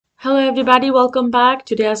Hello everybody, welcome back.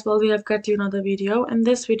 Today as well we have got you another video. In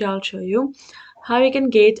this video I'll show you how you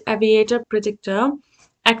can get Aviator Predictor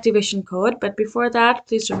activation code. But before that,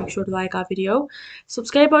 please do make sure to like our video,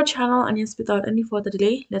 subscribe our channel, and yes, without any further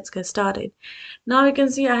delay, let's get started. Now you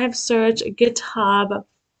can see I have searched GitHub.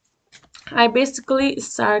 I basically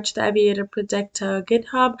searched the Aviator Predictor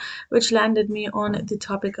GitHub, which landed me on the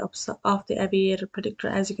topic of the Aviator Predictor,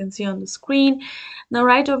 as you can see on the screen. Now,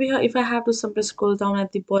 right over here, if I have to simply scroll down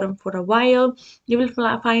at the bottom for a while, you will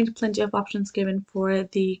find plenty of options given for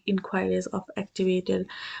the inquiries of activated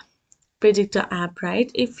predictor app. Right,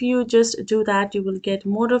 if you just do that, you will get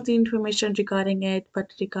more of the information regarding it,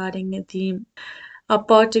 but regarding the a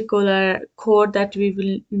particular code that we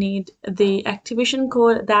will need, the activation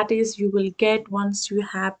code, that is you will get once you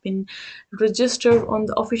have been registered on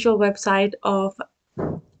the official website of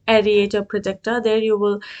Aviator Predictor. There you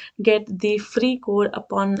will get the free code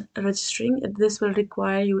upon registering. This will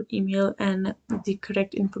require your email and the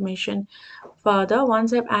correct information. Further,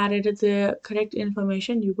 once I've added the correct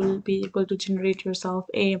information, you will be able to generate yourself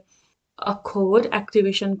a code,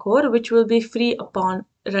 activation code, which will be free upon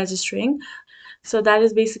registering. So that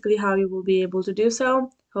is basically how you will be able to do so.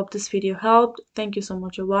 Hope this video helped. Thank you so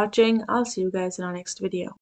much for watching. I'll see you guys in our next video.